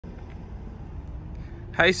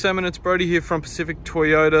Hey Simon, it's Brody here from Pacific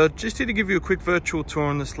Toyota. Just here to give you a quick virtual tour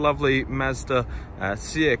on this lovely Mazda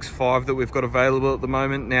CX-5 that we've got available at the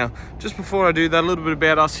moment. Now, just before I do that, a little bit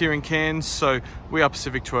about us here in Cairns. So we are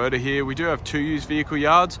Pacific Toyota here. We do have two used vehicle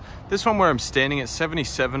yards. This one where I'm standing at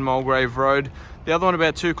 77 Mulgrave Road. The other one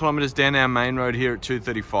about 2 kilometres down our main road here at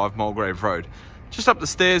 235 Mulgrave Road. Just up the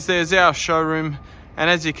stairs there's our showroom. And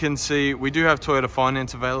as you can see, we do have Toyota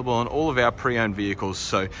finance available on all of our pre-owned vehicles.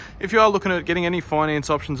 So if you are looking at getting any finance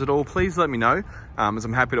options at all, please let me know, as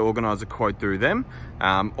I'm happy to organise a quote through them.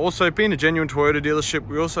 Also, being a genuine Toyota dealership,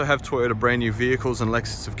 we also have Toyota brand new vehicles and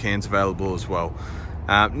Lexus of Cairns available as well.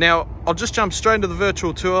 Now, I'll just jump straight into the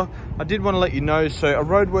virtual tour. I did want to let you know, so a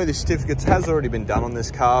roadworthy certificate has already been done on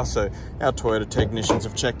this car. So our Toyota technicians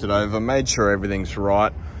have checked it over, made sure everything's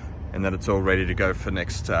right, and that it's all ready to go for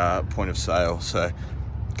next point of sale. So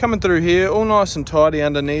coming through here, all nice and tidy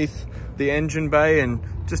underneath the engine bay, and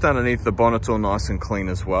just underneath the bonnet's all nice and clean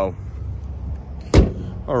as well.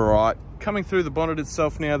 All right, coming through the bonnet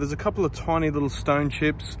itself now, there's a couple of tiny little stone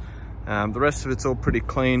chips. The rest of it's all pretty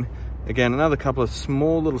clean. Again, another couple of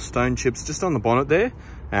small little stone chips just on the bonnet there.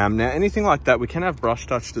 Now, anything like that, we can have brush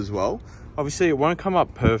touched as well. Obviously, it won't come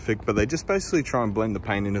up perfect, but they just basically try and blend the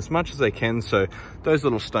paint in as much as they can, so those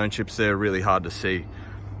little stone chips there are really hard to see.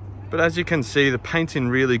 But as you can see, the paint's in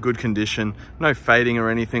really good condition, no fading or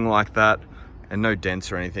anything like that, and no dents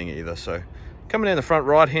or anything either. So coming down the front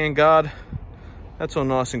right-hand guard, that's all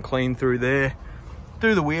nice and clean through there.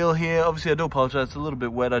 Through the wheel here, obviously I do apologise, it's a little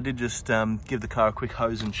bit wet. I did just give the car a quick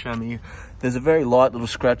hose and shimmy. There's a very light little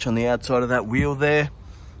scratch on the outside of that wheel there.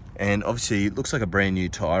 And obviously it looks like a brand new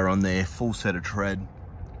tyre on there, full set of tread.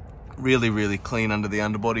 Really, really clean under the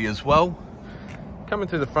underbody as well. Coming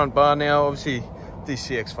through the front bar now, obviously this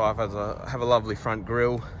CX-5 have a lovely front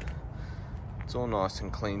grille. It's all nice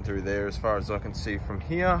and clean through there as far as I can see from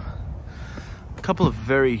here. A couple of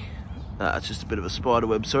very, it's just a bit of a spider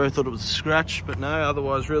web, sorry, I thought it was a scratch, but no,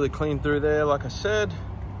 otherwise really clean through there, like I said.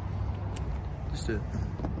 Just a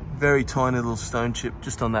very tiny little stone chip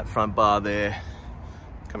just on that front bar there.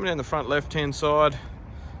 Coming down the front left-hand side,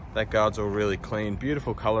 that guard's all really clean.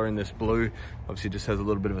 Beautiful color in this blue. Obviously just has a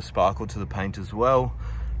little bit of a sparkle to the paint as well.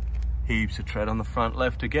 Heaps of tread on the front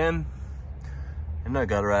left again. And no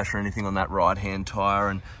gutter ash or anything on that right-hand tire.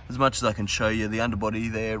 And as much as I can show you, the underbody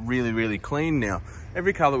there, really, really clean. Now,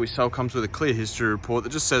 every car that we sell comes with a clear history report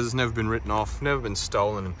that just says it's never been written off, never been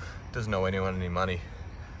stolen, and doesn't owe anyone any money.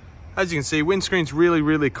 As you can see, windscreen's really,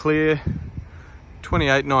 really clear.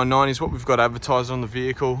 28,990 is what we've got advertised on the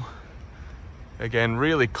vehicle. Again,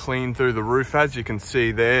 really clean through the roof, as you can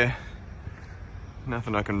see there.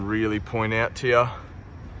 Nothing I can really point out to you.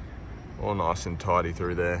 All nice and tidy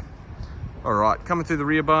through there. All right, coming through the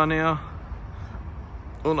rear bar now.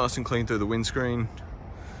 All nice and clean through the windscreen.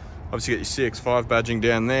 Obviously got your CX-5 badging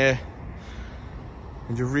down there.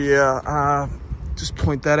 And your rear, just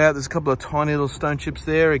point that out. There's a couple of tiny little stone chips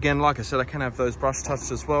there. Again, like I said, I can have those brush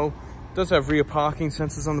touched as well. It does have rear parking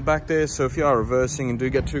sensors on the back there, so if you are reversing and do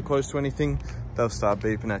get too close to anything, they'll start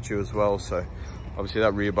beeping at you as well. So obviously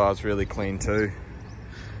that rear bar is really clean too.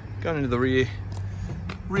 Going into the rear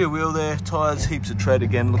wheel there, tyres, heaps of tread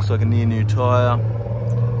again, looks like a near new tyre.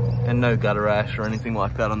 And no gutter ash or anything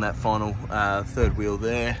like that on that final third wheel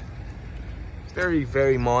there. Very,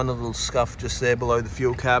 very minor little scuff just there below the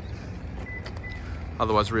fuel cap.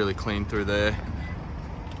 Otherwise really clean through there.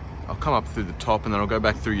 I'll come up through the top and then I'll go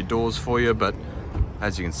back through your doors for you, but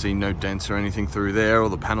as you can see, no dents or anything through there. All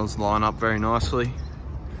the panels line up very nicely.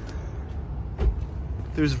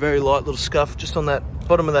 There's a very light little scuff just on that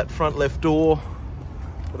bottom of that front left door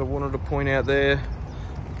that I wanted to point out there,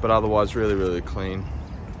 but otherwise really, really clean.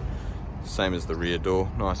 Same as the rear door,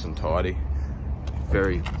 nice and tidy.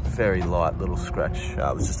 Very, very light little scratch. It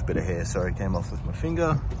was just a bit of hair, sorry, came off with my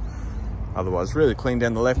finger. Otherwise really clean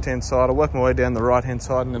down the left hand side. I'll work my way down the right hand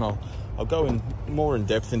side, and then I'll go in more in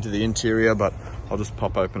depth into the interior, but I'll just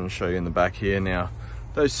pop open and show you in the back here. Now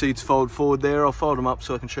those seats fold forward there. I'll fold them up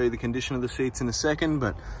so I can show you the condition of the seats in a second,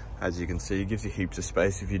 but as you can see, it gives you heaps of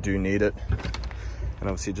space if you do need it. And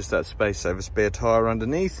obviously just that space over spare tire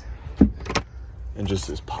underneath, and just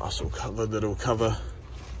this parcel cover that'll cover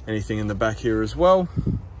anything in the back here as well.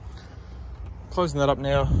 Closing that up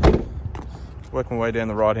now, work my way down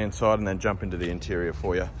the right hand side and then jump into the interior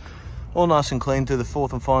for you. All nice and clean through the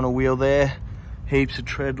fourth and final wheel there. Heaps of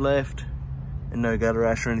tread left and no gutter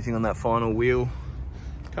ash or anything on that final wheel.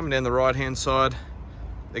 Coming down the right hand side,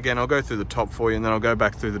 again I'll go through the top for you and then I'll go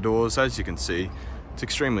back through the doors. As you can see, it's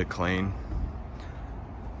extremely clean.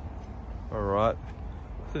 All right,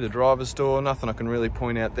 through the driver's door, nothing I can really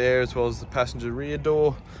point out there, as well as the passenger rear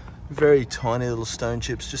door. Very tiny little stone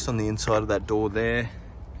chips just on the inside of that door there.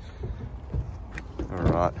 All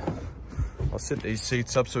right, I'll set these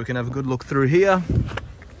seats up so we can have a good look through here.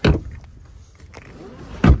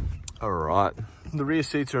 All right, the rear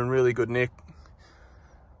seats are in really good nick.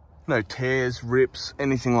 No tears, rips,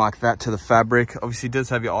 anything like that to the fabric. Obviously it does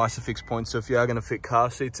have your ISOFIX points, so if you are going to fit car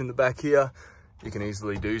seats in the back here, you can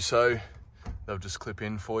easily do so. They'll just clip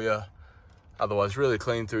in for you. Otherwise, really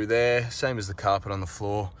clean through there. Same as the carpet on the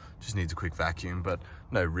floor. Just needs a quick vacuum, but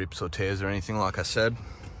no rips or tears or anything, like I said.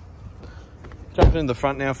 Jumping in the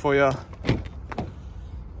front now for you.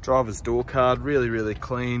 Driver's door card, really, really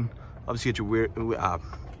clean. Obviously get your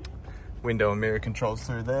window and mirror controls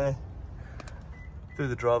through there. Through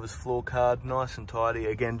the driver's floor card, nice and tidy.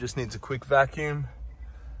 Again, just needs a quick vacuum.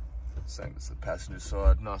 Same as the passenger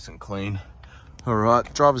side, nice and clean. All right,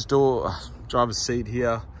 driver's seat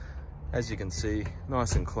here. As you can see,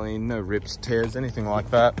 nice and clean, no rips, tears, anything like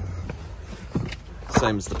that.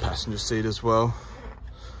 Same as the passenger seat as well.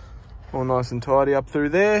 All nice and tidy up through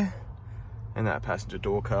there. And that passenger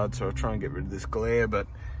door card, so I'll try and get rid of this glare, but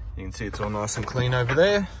you can see it's all nice and clean over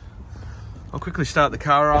there. I'll quickly start the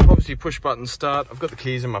car up. Obviously push button start. I've got the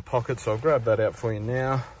keys in my pocket, so I'll grab that out for you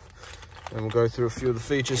now. And we'll go through a few of the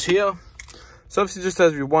features here. So obviously just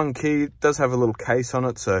has your one key. It does have a little case on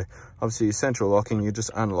it, so obviously your central locking, you just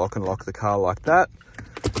unlock and lock the car like that.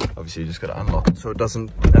 Obviously you just got to unlock it so it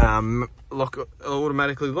doesn't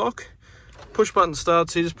automatically lock. Push button start,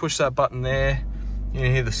 so you just push that button there. You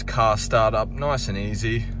can hear this car start up nice and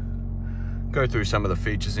easy. Go through some of the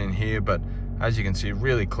features in here, but as you can see,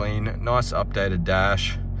 really clean, nice updated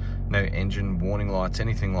dash. No engine warning lights,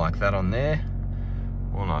 anything like that on there.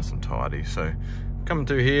 All nice and tidy. So coming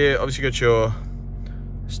through here, obviously you got your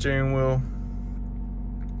steering wheel,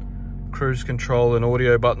 cruise control and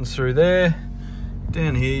audio buttons through there.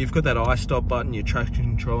 Down here, you've got that iStop button, your traction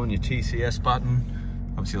control and your TCS button.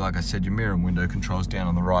 Obviously, like I said, your mirror and window controls down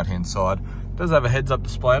on the right-hand side. It does have a heads-up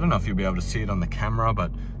display. I don't know if you'll be able to see it on the camera,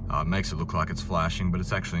 but it makes it look like it's flashing, but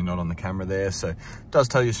it's actually not on the camera there. So it does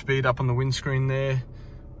tell you speed up on the windscreen there.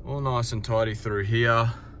 All nice and tidy through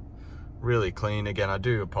here. Really clean. Again, I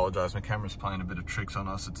do apologize, my camera's playing a bit of tricks on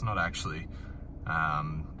us. It's not actually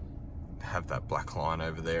have that black line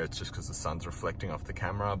over there. It's just because the sun's reflecting off the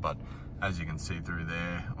camera, but as you can see through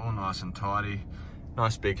there, all nice and tidy.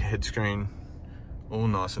 Nice big head screen. All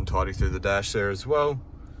nice and tidy through the dash there as well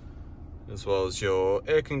as your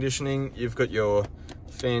air conditioning. You've got your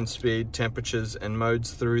fan speed, temperatures and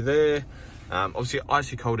modes through there. Obviously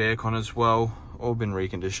icy cold aircon as well, all been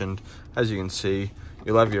reconditioned. As you can see,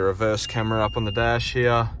 you'll have your reverse camera up on the dash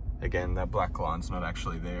here. Again, that black line's not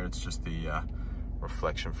actually there, it's just the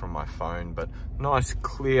reflection from my phone, but nice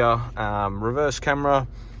clear reverse camera,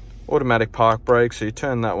 automatic park brake, so you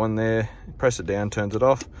turn that one there, press it down, turns it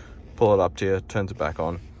off, pull it up to you, turns it back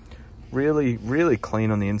on. Really, really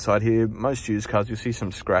clean on the inside here. Most used cars, you'll see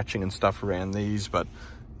some scratching and stuff around these, but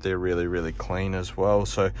they're really, really clean as well.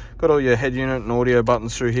 So got all your head unit and audio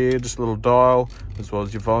buttons through here, just a little dial, as well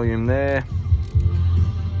as your volume there.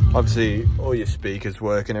 Obviously, all your speakers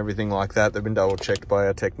work and everything like that. They've been double checked by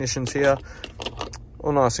our technicians here.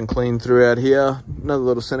 All nice and clean throughout here. Another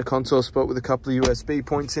little center console spot with a couple of USB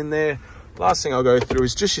points in there. Last thing I'll go through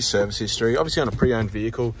is just your service history. Obviously on a pre-owned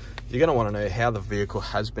vehicle, you're going to want to know how the vehicle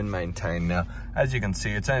has been maintained. Now, as you can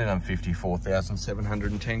see, it's only done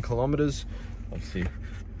 54,710 kilometers. Obviously,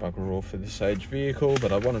 bugger all for this age vehicle,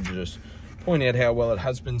 but I wanted to just point out how well it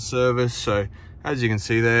has been serviced. So, as you can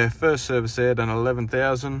see there, first service there done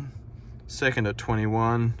 11,000, second at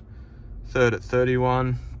 21, third at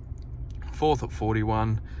 31, fourth at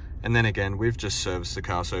 41, and then again, we've just serviced the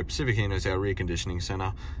car. So Pacific Hino is our reconditioning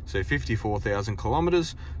center. So 54,000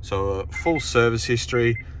 kilometers. So a full service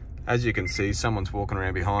history. As you can see, someone's walking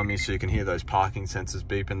around behind me, so you can hear those parking sensors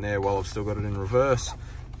beeping there while I've still got it in reverse.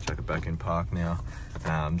 Chuck it back in park now.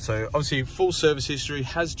 So obviously full service history,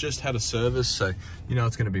 has just had a service, so you know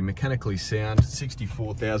it's going to be mechanically sound.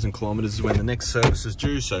 64,000 kilometers is when the next service is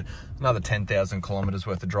due, so another 10,000 kilometers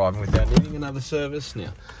worth of driving without needing another service.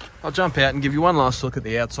 Now I'll jump out and give you one last look at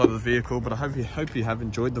the outside of the vehicle, but I hope you have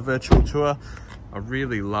enjoyed the virtual tour. A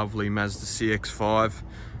really lovely Mazda CX-5.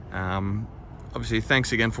 Obviously,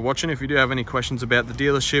 thanks again for watching. If you do have any questions about the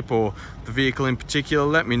dealership or the vehicle in particular,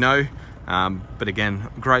 let me know. But again,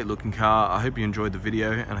 great looking car. I hope you enjoyed the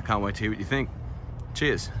video and I can't wait to hear what you think.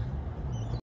 Cheers.